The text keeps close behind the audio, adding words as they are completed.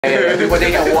Before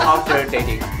dating or after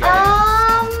dating?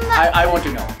 I want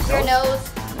to know. Your nose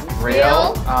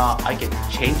Real? I can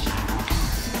change it.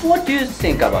 What do you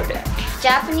think about that?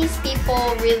 Japanese people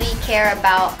really care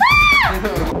about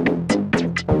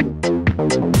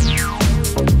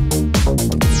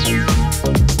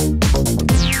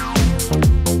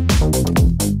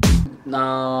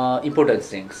Important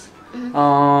things.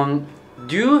 Do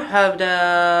you have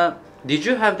the? Did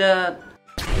you have the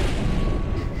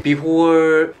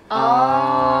before?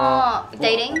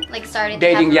 Dating, like starting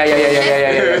Dating, to have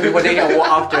yeah. Before dating or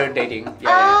after dating?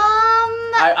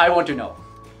 I want to know.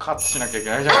 カットしなきゃいけ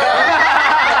ないじゃん。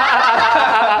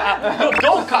No,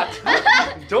 don't cut.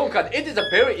 Don't cut. It is a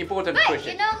very important But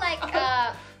question. you know, like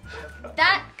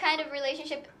that kind of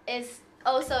relationship is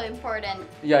also important.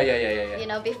 Yeah. You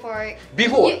know, before.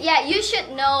 Before? You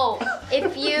should know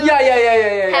if you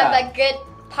Yeah. have a good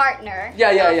partner.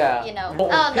 Yeah. You know. Oh,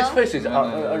 his no. face is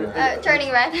Turning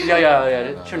red.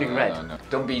 Yeah, turning red. No.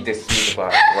 Don't be deceived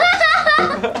about it.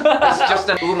 It's just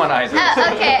an womanizer.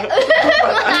 Okay.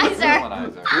 Womanizer.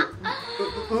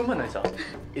 Womanizer.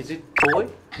 Is it toy?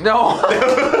 No. 違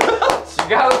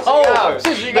う。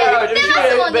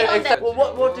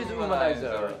What is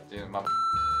womanizer? っていうまあ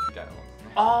みたいなもんです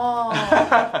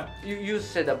ね。You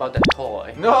said about the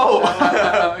toy. No.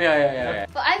 Yeah.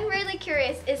 But I'm really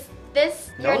curious. Is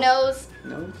this your Nose?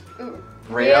 nose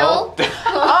Real?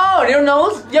 Oh, your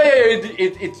nose? Yeah.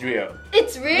 It's real.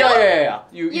 It's real. Yeah.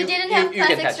 You didn't have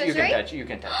plastic surgery? You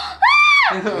can touch.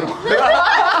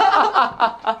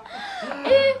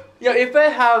 Yeah, if I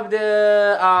have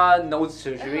the nose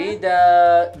surgery,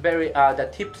 the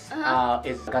tips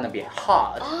is gonna be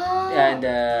hard, and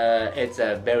it's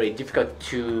very difficult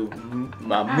to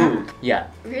move. Yeah.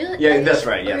 Really? Yeah, that's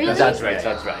right. Yeah, Really? That's right.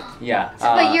 Yeah.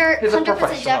 But you're he's a 100%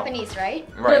 professional. Japanese, right?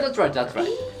 Yeah, that's right.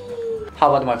 How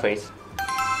about my face?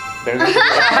 Very good.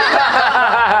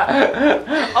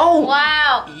 Oh,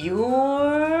 Wow.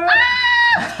 your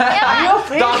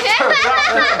face.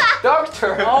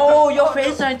 Doctor. Oh, your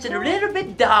face is a little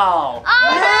bit down.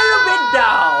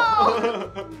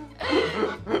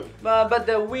 But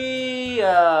we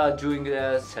are doing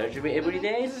the surgery every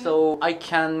day, so I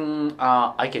can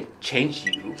change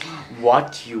you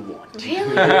what you want.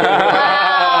 Really?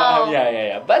 Wow.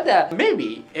 Yeah. But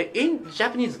maybe in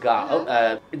Japanese girl,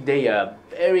 they are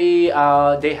very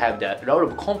they have the lot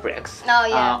of complex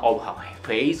of her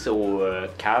face or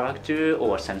character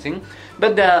or something.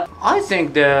 But I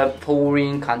think the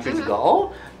foreign countries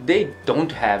girl, they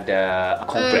don't have the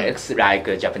complex like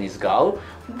a Japanese girl.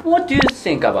 What do you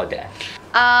think about that?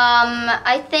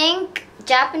 I think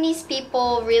Japanese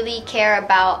people really care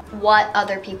about what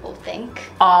other people think.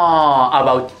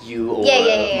 About you or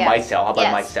myself, about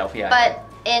Yes. myself, yeah. But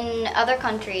in other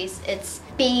countries, it's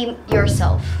be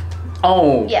yourself.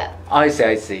 Oh, Yeah. I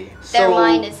see. Their So,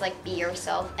 mind is like be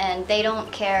yourself, and they don't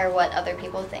care what other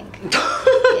people think.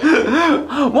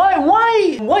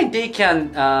 why they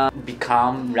can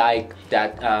become like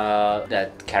that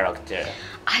character?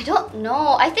 I don't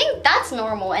know. I think that's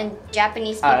normal, and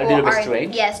Japanese people A little bit are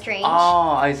strange? strange.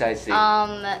 Oh, I see.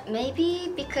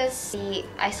 Maybe because the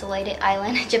isolated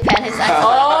island Japan is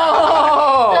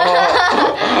Oh!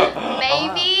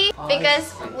 Maybe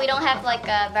because we don't have like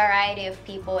a variety of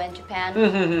people in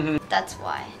Japan. That's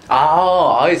why.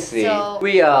 Oh, I see. So-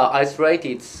 We are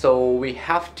isolated, so we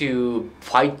have to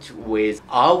fight with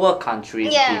our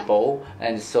country's people,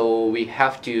 and so we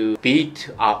have to beat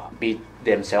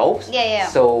themselves. Yeah.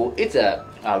 So it's a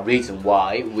reason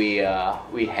why we are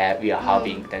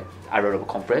having that a lot of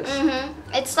complex.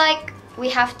 It's like we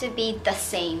have to be the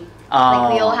same.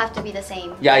 Like we all have to be the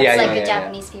same. Yeah, it's like yeah, the yeah.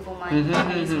 Japanese people mind,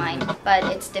 Japanese mind, but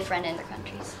it's different in the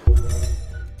countries.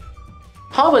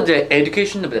 How about the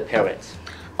education of the parents?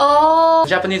 Oh,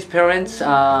 Japanese parents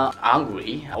are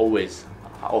angry,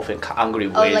 often angry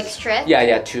with like strict?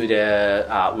 to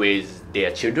the with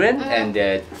their children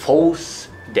and force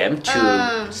them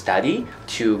to study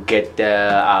to get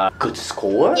the good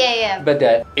score. Yeah. But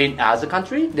in other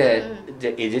country,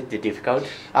 is it difficult?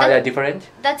 Are they different?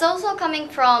 That's also coming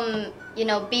from,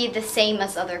 be the same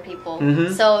as other people.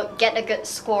 So get a good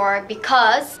score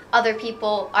because other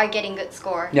people are getting good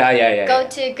score. Yeah. Go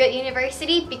to good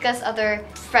university because other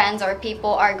friends or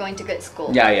people are going to good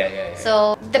school. Yeah.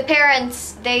 So the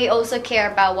parents, they also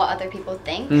care about what other people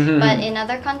think. But in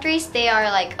other countries, they are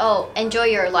like, oh, enjoy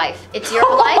your life. It's your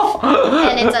life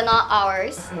and it's not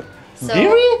ours. So,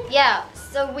 Really? Yeah.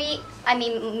 So I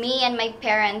mean, me and my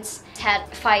parents had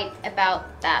a fight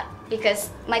about that because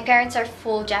my parents are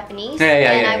full Japanese,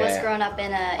 and I was grown up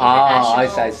in an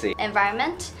international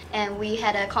environment, and we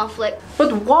had a conflict.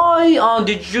 But why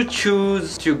did you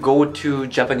choose to go to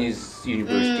Japanese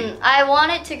university? I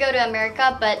wanted to go to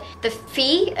America, but the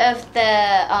fee of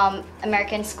the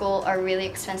American school are really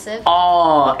expensive.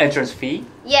 Entrance fee?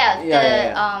 Yeah,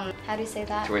 how do you say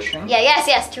that? Tuition?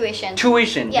 Yes, tuition.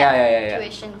 Tuition, yeah.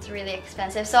 Tuition is really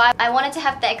expensive. So I wanted to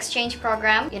have the exchange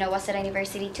program, you know, Waseda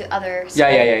University to other schools.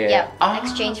 Yeah.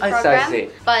 Exchange I program. see.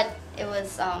 But it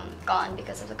was gone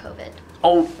because of the COVID.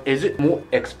 Oh, is it more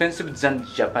expensive than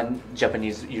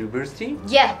Japanese university?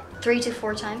 Yeah, 3 to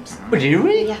 4 times.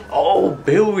 Really? Yeah. Oh,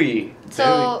 very.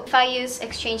 So if I use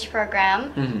exchange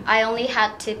program, I only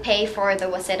had to pay for the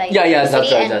Waseda Yeah,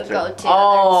 University that's and right. go to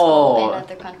other school in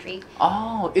other country.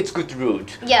 Oh, it's good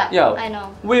route. Yeah, I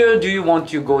know. Where do you want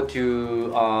to go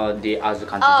to the other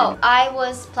country? Oh, I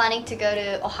was planning to go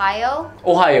to Ohio.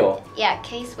 Ohio. Yeah,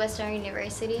 Case Western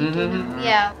University. Do you know?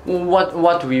 Yeah.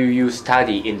 What will you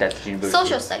study in that university?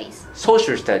 Social studies.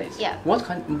 Social studies. Yeah. What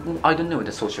kind? I don't know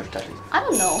the social studies. I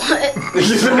don't know. I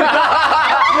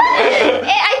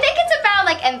think it's about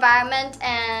like environment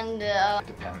and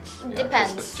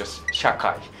Depends. It's just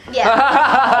shakai.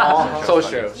 yeah.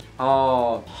 Social.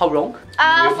 How long?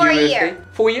 For a will year. stay?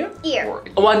 4 years? Year.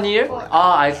 1 year? 4.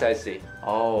 I see.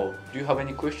 Oh, do you have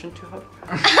any question to her?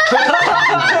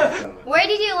 Where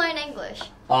did you learn English?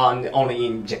 Only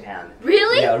in Japan.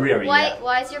 Really? Yeah, really.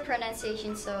 Why is your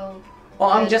pronunciation so? Well,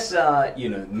 I'm just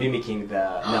mimicking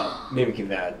the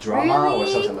drama or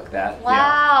something like that.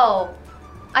 Wow.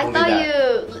 I Only thought that. you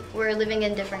were living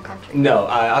in different countries. No,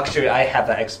 actually I have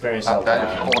the experience あ、 of. だい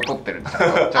ぶここ撮ってるんですけ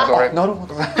ど、ちゃんと俺、なるほ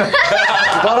ど。素晴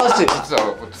らしい。実はちゃん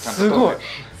と撮ってる。すごい。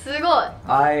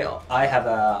I have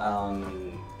a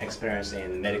experience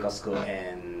in medical school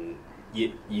in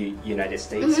United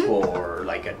States for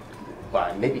like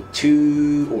maybe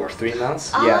 2 or 3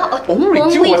 months. Only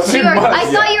 2 or 3 months. I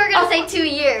thought you were gonna say 2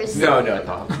 years. No.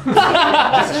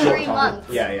 Just a short 3 time. months.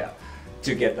 Yeah.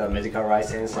 To get the medical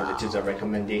license and to the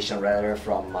recommendation letter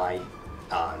from my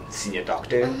senior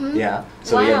doctor. Yeah.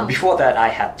 So before that I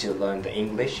had to learn the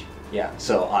English. Yeah.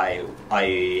 So I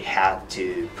had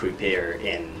to prepare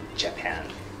in Japan.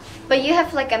 But you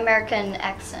have like American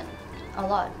accent a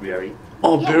lot. Really?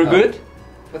 Oh, very good.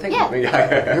 Well, thank Yeah. you.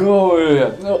 Yeah.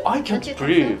 No, I can't Don't you think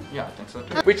believe. Yeah, I think so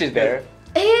too. Which is better?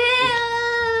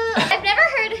 I've never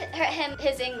heard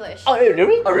his English. Oh,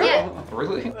 really? Oh, really? Yeah.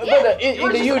 Really? But in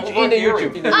the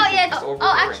YouTube. Oh yeah. It's Oh, overbearing.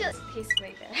 actually, he's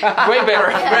way better. Way better.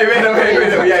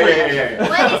 Wait. Yeah.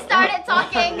 When he started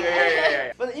talking.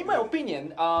 But in my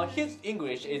opinion, his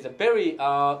English is very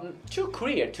too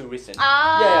clear to listen.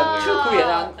 Ah. Too clear.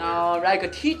 Like a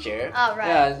teacher. Oh, right.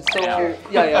 Yeah. So yeah.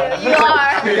 You are.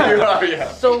 You are,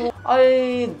 yeah. So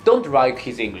I don't like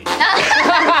his English.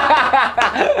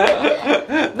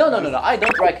 No. I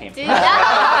don't like him. Dude,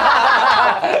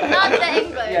 not the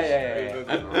English. Yeah.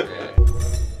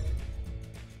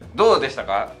 どうでした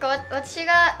か？私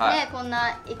がはね、こん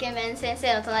なイケメン先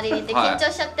生の隣にいてはい緊張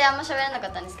しちゃってあんま喋れなか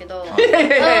ったんですけど、いや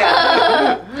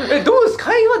どうです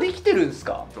会話できてるんです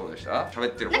か？どうでした？喋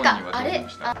ってるなん本人はかあれどうで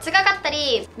した？つっかかった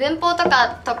り文法と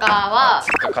かは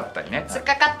突っかかったりね。つっ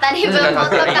かかったり文法とか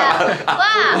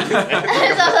はそう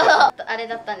あれ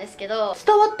だったんですけど、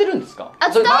伝わってるんですか？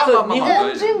伝わる日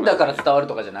本人だから伝わる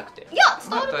とかじゃなくて、いや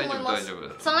伝わると思います。大丈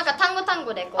夫。そのなんか単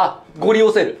語でこうご利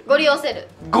用せるご利用せる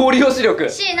ご利用視力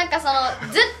し、なんかその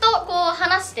ずっとこう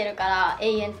話してるから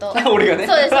永遠と俺がね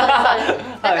そうですだか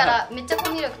らめっちゃ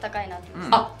コミュ力高いなって思い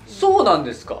ます。そうなん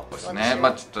ですか？そうですね。ま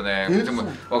あちょっとね、でも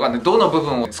わかんない。どの部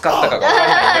分を使ったかがわかん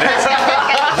ないんでね。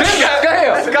全部使え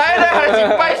よ。使えない話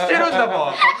いっぱいしてるんだ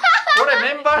もん。これ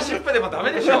メンバーシップでもダ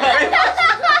メでしょ。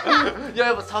いや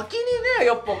やっぱ先にね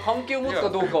やっぱ関係を持つか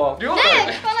どうかは。両ね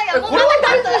え聞かなきゃもうこれは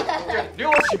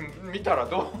両親見たら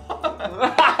どう？確か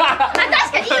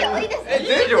にいいですね。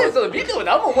全然そう見ても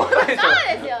何も思わないでしょ。そう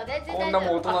ですよ全然こんな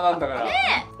もん大人なんだから。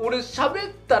ね俺喋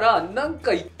ったらなん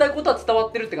か言ったいことは伝わ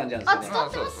ってるって感じなんですよね。伝わ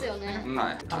ってますよね。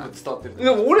はい。多分伝わってる。で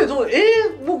も俺その英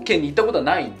語圏に行ったことは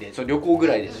ないんで、その旅行ぐ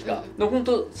らいでしか。で本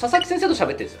当佐々木先生と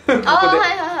喋ってるんですよ。ここで。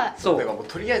はいそう。だからもう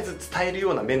とりあえず伝えるよ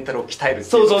うなメンタルを鍛えるってい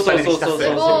う。そう二人でひたすらすごい。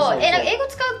なんかそう英語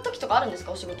使う時とかあるんです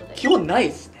かお仕事で？基本ない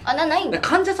ですね。ないんだ。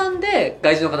患者さんで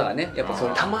外人の方がねやっぱそ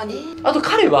うたまに。あと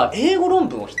彼は英語論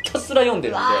文をひたすら読んで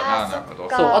るんで。ああなるほど。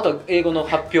ど。そう、あとは英語の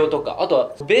発表とか、あと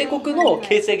は米国の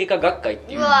形成外科学会っ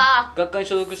ていう学会に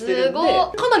所属してるんで、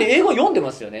かなり英語読んで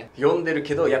ますよね。読んでる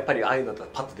けどやっぱりああいうのと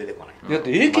パッと出てこない。だっ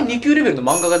て英検2級レベルの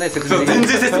漫画がね説明できない。全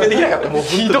然説明できなかった。もう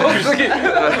ひどすぎる。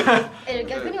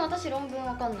逆に私論文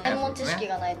わかんない。専門知識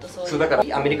がないとそういう。そうだから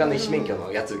アメリカの医師免許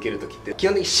のやつ受けるときって基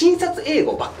本的に診察英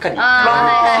語ばっかり。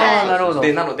なるほど。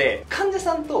でなので患者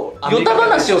さんとヨタ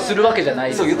話をするわけじゃな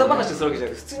い。そうヨタ話をするわけじゃ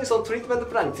なくて普通にそのトリートメント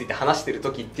プランについて話してる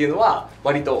ときっていうのは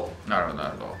割となるほどな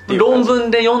るほど。論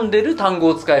文で読んでる単語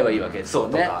を使えばいいわけですよ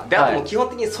ね。であともう基本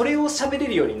的にそれを喋れ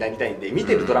るようになりたいんで見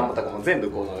てるドラマとかも全部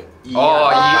このER と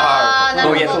か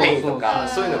ノーゲットペインとか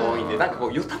そういうのが多いんでなんかこ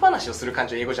うヨタ話をする感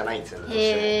じの英語じゃないんですよ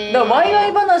ね。だからワイワ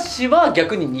イ話は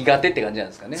逆に苦手って感じなん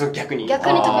ですかね。そう逆に得意です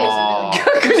よね。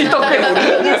逆に得意。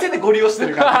人間性でご利用して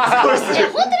るから本当にハ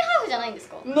ーフじゃないんです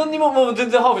か？何にももう全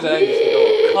然ハーフじゃないんですけ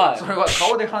ど、はい。それは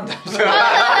顔で判断して。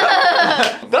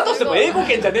だとしても英語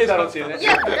圏じゃねえだろっていうね。い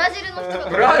やブラジルの人が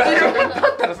ブラジルだ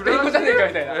ったらスペイン語じゃねえか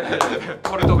みたいな。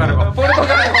ポルトガル語。ポルトガル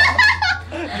語。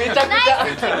めちゃく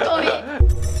ちゃ。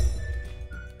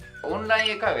オンライ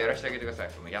ン英会話やらせてあげてください。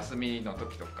その休みの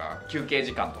時とか休憩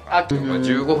時間とか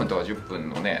15分とか10分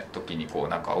のね時にこう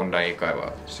なんかオンライン英会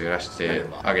話してやらせて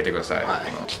あげてください。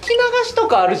聞き流しと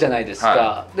かあるじゃないです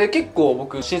か。で結構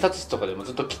僕診察室とかでも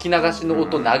ずっと聞き流しの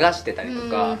音流してたりと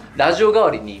かラジオ代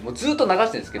わりにもうずっと流し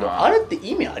てるんですけど、あれって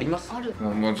意味あります？も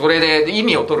うそれで意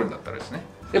味を取るんだったらですね。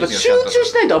やっぱ集中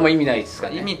しないとあんま意味ないですか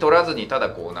ね。意味取らずにただ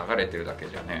こう流れてるだけ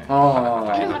じゃね。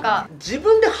なんか自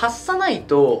分で発さない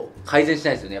と改善し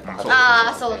ないですよね。やっぱ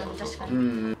ああそうだね確か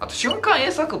に。あと瞬間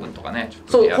英作文とかね。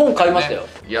そう本買いましたよ。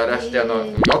やらしてやっ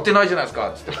てないじゃないですか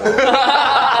っつってこう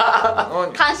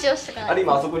監視をしてかない。あれ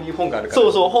今あそこに本があるから。そ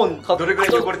うそう本どれぐ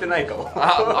らい汚れてないかを。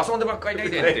遊んでばっかりない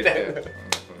でって言っ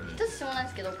て。一つ質問なん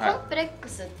ですけど、コンプレック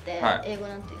スって英語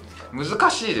なんて言うんですか？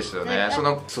難しいですよね。そ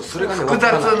れが複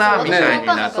雑なみたいに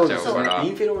なっちゃうから。イ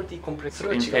ンフェリオリティコンプレックス。イ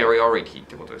ンフェリオリティっ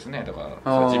てことですね。だか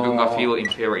ら自分が feel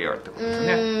inferior ってこと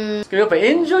ですね。やっぱ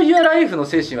エンジョイユアライフの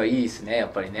精神はいいですね。や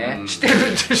っぱりね。してる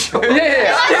でしょ。いやいやい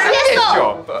やしてそ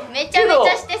う。めちゃめち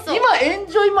ゃしてそう。今エン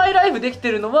ジョイマイライフでき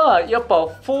てるのはやっぱ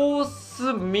force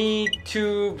me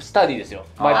to study ですよ。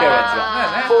マイペアレン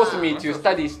ツが force me to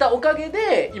study したおかげ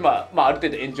で今ある程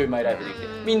度エンジョイマイライフできてる。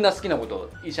みんな好きなことを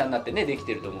医者になってねでき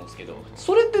てると思うんですけど、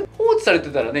それって放置され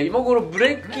てたらね今頃ブ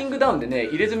レイキングダウンでね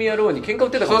入れ墨やろうに喧嘩売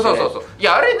ってたかもしれない。そうい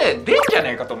やあれね出んじゃ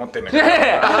ねえかと思ってんだけど。出ろ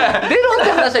っ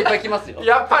て話はいっぱい来ますよ。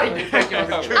やっぱりねいっぱい来ま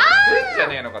すよ。出んじゃ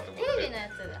ねえのかと思って。テレビのや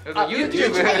つだ。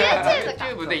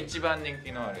YouTube で一番人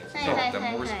気のあれです。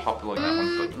most popular な本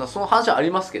当に。その話はあり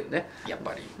ますけどね。やっ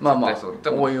ぱりまあ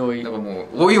おいおい。だからも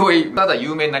うおいおいただ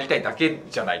有名になりたいだけ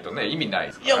じゃないとね意味ない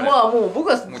ですからね。いやもう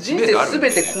僕は人生すべ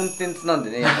てコンテンツなん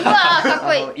でね。うわかっ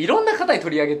こいい。いろんな方に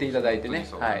取り上げていただいてね。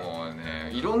はい。もう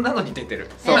ねいろんなのに出てる。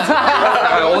そう。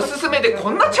おすすめでこ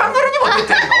んなチャンネルにも出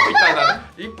てるのみたいな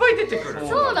いっぱい出てくる。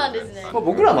そうなんですね。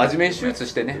僕らは真面目に手術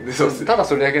してね。ただ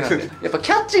それだけなんで。やっぱ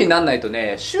キャッチーになんないと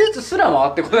ね手術すら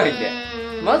回ってこないんで。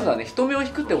まずはね人目を引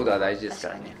くってことは大事です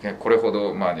からね。これほ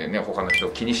どまあね他の人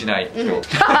を気にしない人。日本で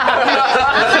は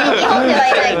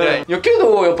いない。いやけ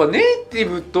どやっぱネイティ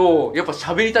ブとやっぱ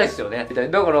喋りたいですよね。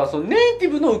だからそのネイテ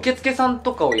ィブの受付さん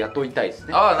とかを雇いたいです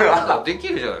ね。ああなるほどでき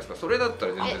るじゃないですか。それだった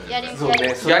ら全然。や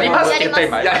りますって言った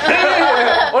今。ありが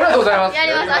とうございます。や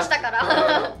ります明日か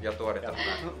ら雇われた。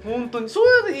本当にそう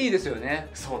いうのいいですよね。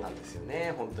そうなんですよ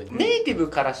ね本当に。ネイティブ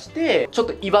からしてちょっ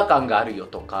と違和感があるよ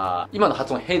とか今の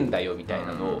発音変だよみたい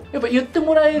なのをやっぱ言って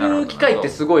もらえる機会って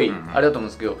すごいあれだと思うん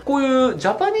ですけど、こういうジ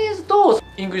ャパニーズと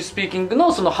イングリッシュスピーキング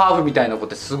のそのハーフみたいな子っ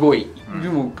てすごいで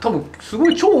も多分すご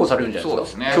い重宝されるんじゃないで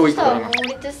すか。教育から森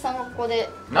哲さんがここで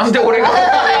なんで俺が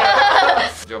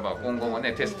じゃあまあ今後も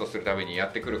ねテストするためにや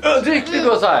ってくるから。ぜひ来てく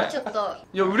ださい。ちょっと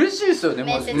いや嬉しいですよね。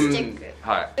面接チェック。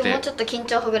はい。もうちょっと緊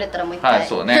張ほぐれたらもう一回。はい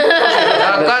そうね。わ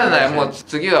かんないもう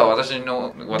次は私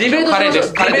のディベート彼で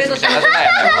すみたいになってない。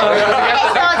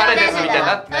彼ですみたいに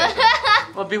なってない。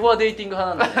ビフォーデイティング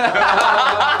派なんで。ダメだか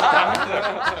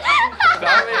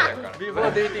ら。ビフォ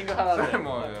ーデイティング派なんで。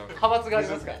派閥があり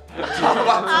ますから。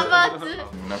派閥。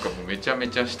なんかもうめちゃめ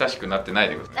ちゃ親しくなってない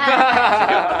でくだ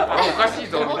さい。おかしい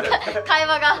ぞみたいな。会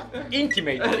話が。インティ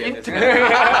メイトで。インテ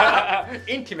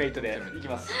ィメイトでいき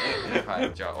ます。は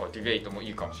い。じゃあディベートもい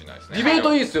いかもしれないですね。ディベー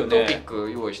トいいですよね。トピッ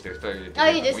ク用意して2人で。あ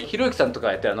いいです。ひろゆきさんと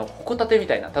かやってほこたてみ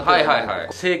たいな。例えば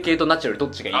整形とナチュラルど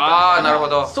っちがいいか。ああなるほ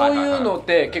ど。そういうのっ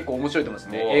て結構面白いと思いま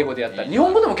すね。英語でやったら。日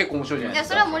本語でも結構面白いじゃないです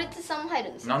か。いやそれは森哲さんも入る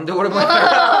んです。なんで俺も。確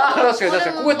かに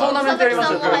ここでトーナメントやりま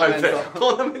しょう。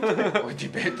俺デ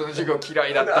ィベートの授業嫌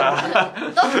いだった。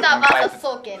ドクター VS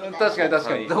総計みたいな。確かに確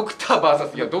かに。ドクター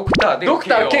VS いやドクターでドク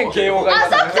ター兼慶応がいま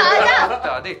す。あ、そっか、じゃあドクタ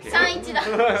ーで慶応。3-1だ。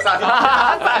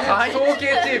総計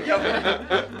チーム。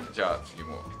じゃあ次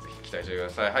もぜひ期待してくだ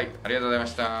さい。はい、ありがとうございま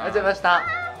した。ありがとうございました。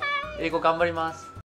英語頑張ります。